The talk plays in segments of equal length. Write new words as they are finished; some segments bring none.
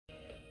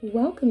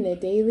Welcome to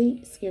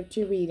Daily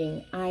Scripture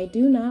Reading. I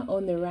do not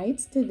own the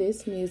rights to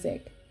this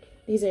music.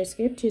 These are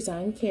scriptures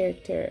on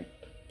character.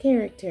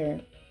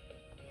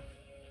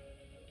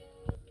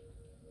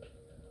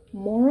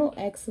 Moral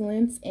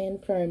excellence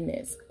and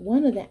firmness.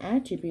 One of the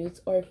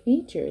attributes or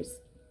features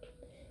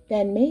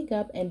that make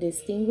up and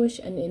distinguish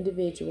an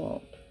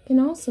individual can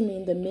also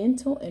mean the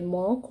mental and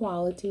moral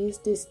qualities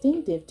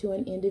distinctive to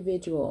an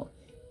individual.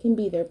 Can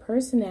be their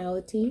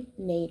personality,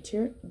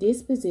 nature,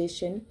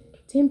 disposition,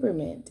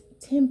 temperament,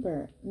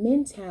 temper,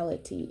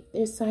 mentality,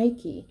 their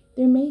psyche,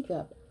 their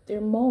makeup,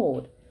 their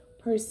mold,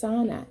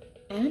 persona,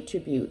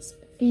 attributes,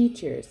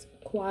 features,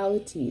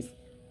 qualities,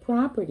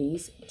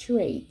 properties,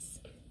 traits,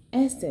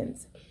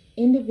 essence,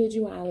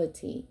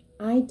 individuality,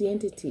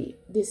 identity,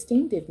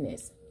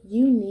 distinctiveness,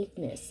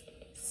 uniqueness,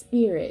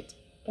 spirit,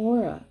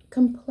 aura,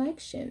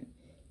 complexion,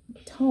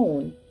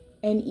 tone,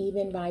 and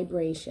even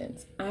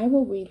vibrations. I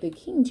will read the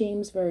King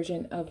James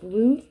Version of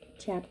Ruth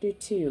chapter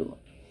 2.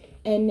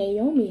 And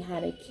Naomi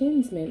had a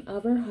kinsman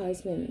of her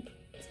husband,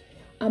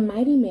 a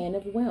mighty man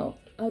of wealth,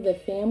 of the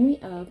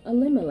family of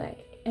Elimelech,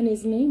 and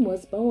his name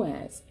was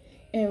Boaz.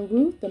 And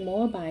Ruth the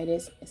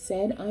Moabitess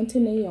said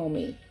unto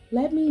Naomi,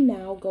 Let me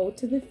now go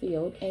to the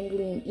field and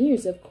glean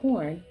ears of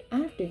corn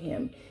after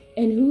him,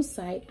 in whose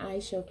sight I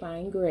shall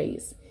find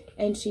grace.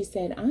 And she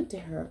said unto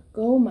her,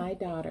 Go, my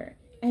daughter.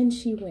 And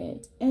she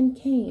went, and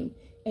came,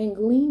 and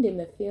gleaned in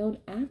the field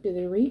after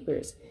the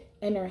reapers.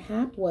 And her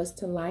hap was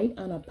to light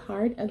on a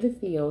part of the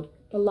field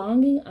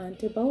belonging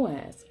unto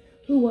Boaz,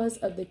 who was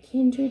of the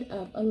kindred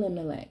of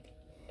Elimelech.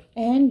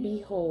 And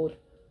behold,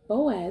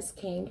 Boaz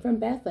came from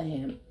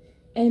Bethlehem,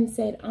 and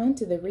said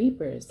unto the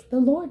reapers,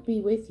 The Lord be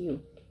with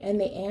you. And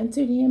they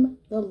answered him,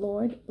 The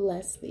Lord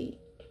bless thee.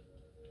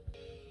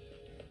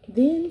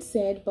 Then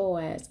said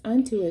Boaz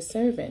unto his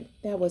servant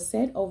that was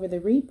set over the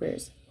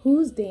reapers,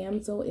 Whose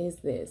damsel is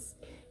this?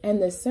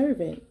 And the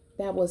servant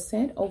that was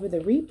set over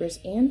the reapers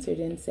answered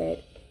and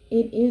said,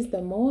 It is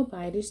the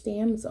Moabitish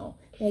damsel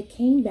that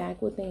came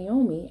back with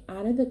Naomi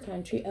out of the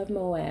country of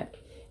Moab.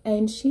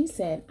 And she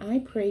said, I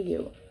pray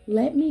you,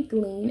 let me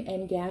glean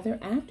and gather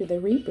after the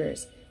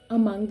reapers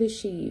among the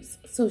sheaves.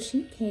 So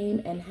she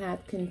came and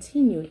hath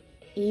continued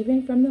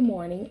even from the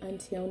morning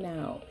until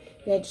now,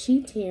 that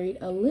she tarried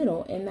a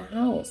little in the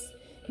house.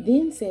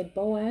 Then said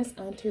Boaz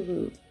unto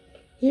Ruth,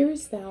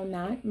 Hearest thou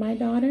not, my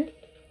daughter?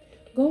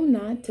 Go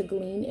not to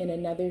glean in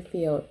another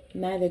field,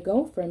 neither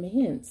go from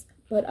hence,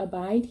 but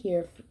abide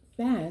here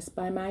fast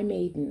by my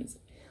maidens.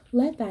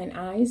 Let thine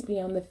eyes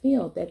be on the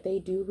field that they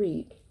do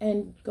reap,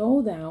 and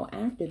go thou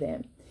after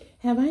them.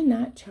 Have I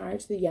not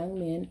charged the young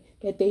men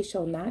that they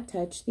shall not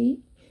touch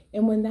thee?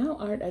 And when thou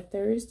art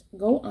athirst,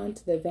 go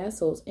unto the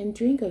vessels, and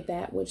drink of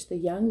that which the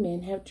young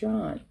men have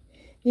drawn.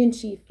 Then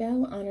she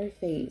fell on her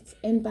face,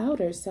 and bowed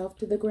herself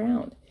to the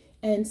ground,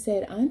 and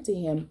said unto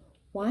him,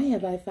 Why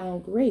have I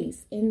found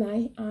grace in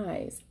thy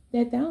eyes,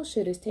 that thou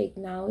shouldest take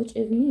knowledge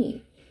of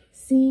me,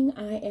 seeing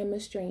I am a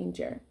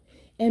stranger?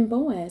 And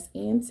Boaz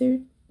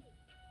answered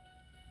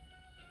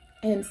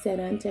and said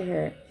unto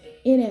her,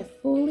 It hath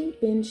fully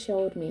been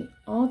showed me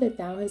all that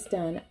thou hast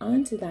done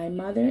unto thy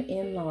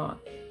mother-in-law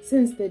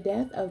since the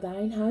death of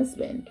thine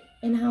husband,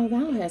 and how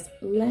thou hast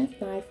left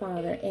thy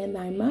father and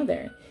thy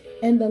mother,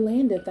 and the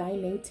land of thy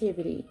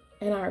nativity,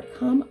 and art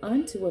come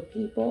unto a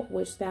people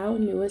which thou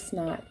knewest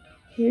not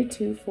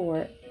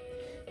heretofore.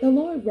 The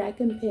Lord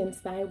recompense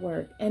thy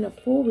work, and a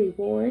full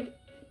reward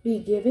be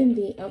given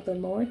thee of the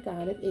Lord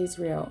God of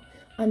Israel,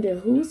 under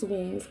whose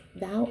wings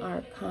thou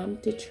art come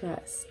to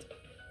trust.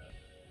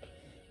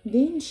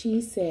 Then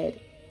she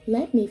said,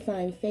 Let me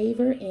find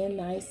favor in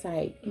thy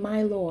sight,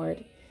 my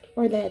Lord,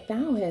 for that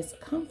thou hast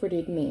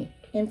comforted me,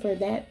 and for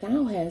that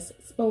thou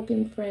hast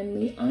spoken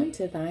friendly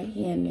unto thy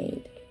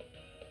handmaid.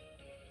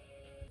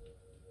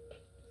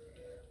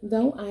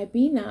 Though I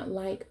be not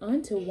like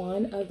unto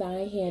one of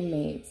thy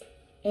handmaids.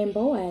 And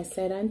Boaz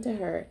said unto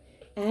her,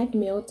 At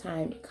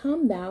mealtime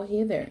come thou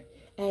hither,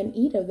 and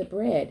eat of the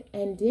bread,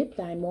 and dip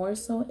thy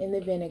morsel in the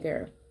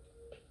vinegar.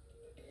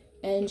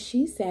 And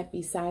she sat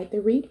beside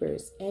the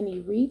reapers, and he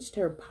reached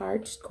her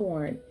parched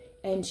corn,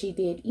 and she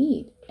did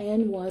eat,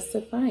 and was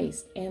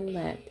sufficed, and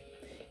left.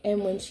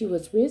 And when she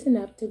was risen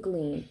up to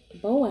glean,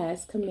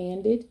 Boaz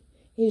commanded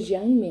his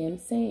young men,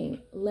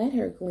 saying, Let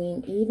her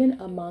glean even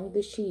among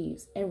the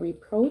sheaves, and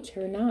reproach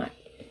her not,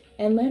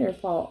 and let her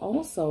fall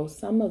also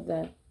some of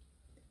the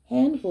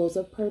handfuls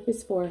of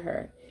purpose for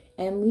her,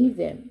 and leave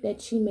them,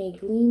 that she may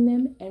glean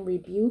them, and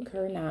rebuke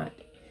her not.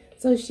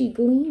 So she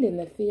gleaned in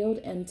the field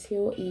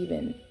until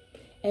even,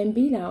 and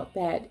beat out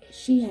that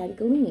she had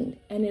gleaned,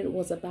 and it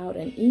was about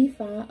an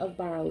ephah of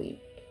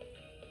barley.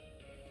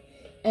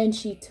 And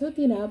she took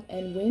it up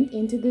and went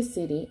into the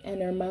city,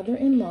 and her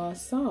mother-in-law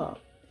saw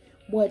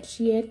what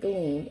she had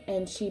gleaned,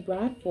 and she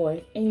brought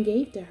forth and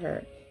gave to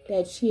her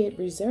that she had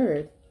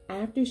reserved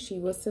after she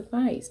was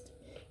sufficed.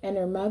 And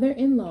her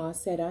mother-in-law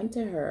said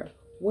unto her,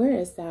 Where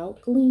hast thou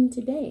gleaned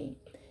today?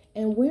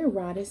 And where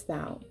wroughtest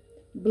thou?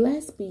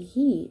 Blessed be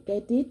he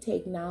that did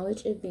take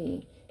knowledge of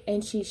thee.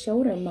 And she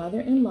showed her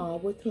mother-in-law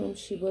with whom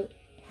she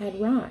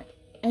had wrought,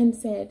 and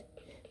said,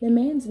 The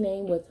man's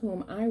name with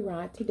whom I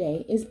ride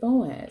today is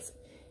Boaz.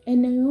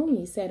 And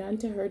Naomi said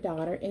unto her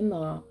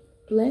daughter-in-law,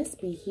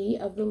 Blessed be he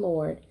of the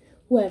Lord,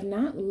 who have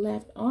not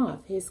left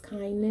off his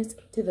kindness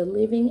to the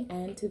living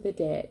and to the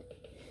dead.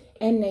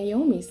 And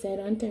Naomi said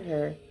unto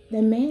her,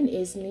 The man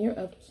is near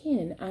of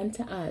kin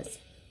unto us,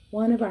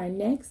 one of our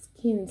next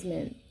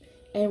kinsmen.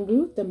 And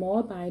Ruth the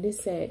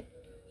Moabitess said,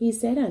 He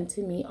said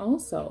unto me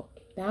also,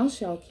 Thou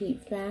shalt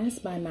keep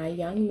fast by my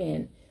young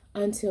men,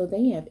 until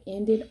they have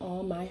ended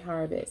all my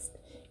harvest.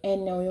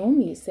 And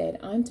Naomi said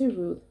unto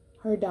Ruth,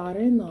 her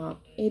daughter-in-law,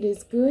 It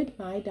is good,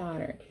 my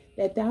daughter,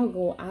 that thou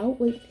go out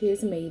with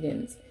his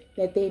maidens,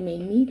 that they may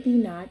meet thee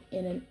not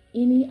in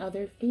any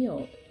other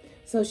field.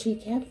 So she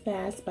kept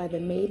fast by the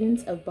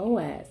maidens of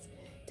Boaz,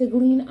 to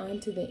glean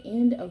unto the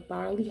end of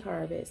barley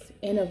harvest,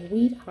 and of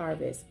wheat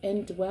harvest,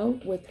 and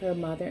dwelt with her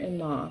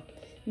mother-in-law.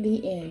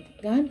 The end.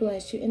 God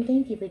bless you, and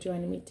thank you for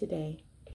joining me today.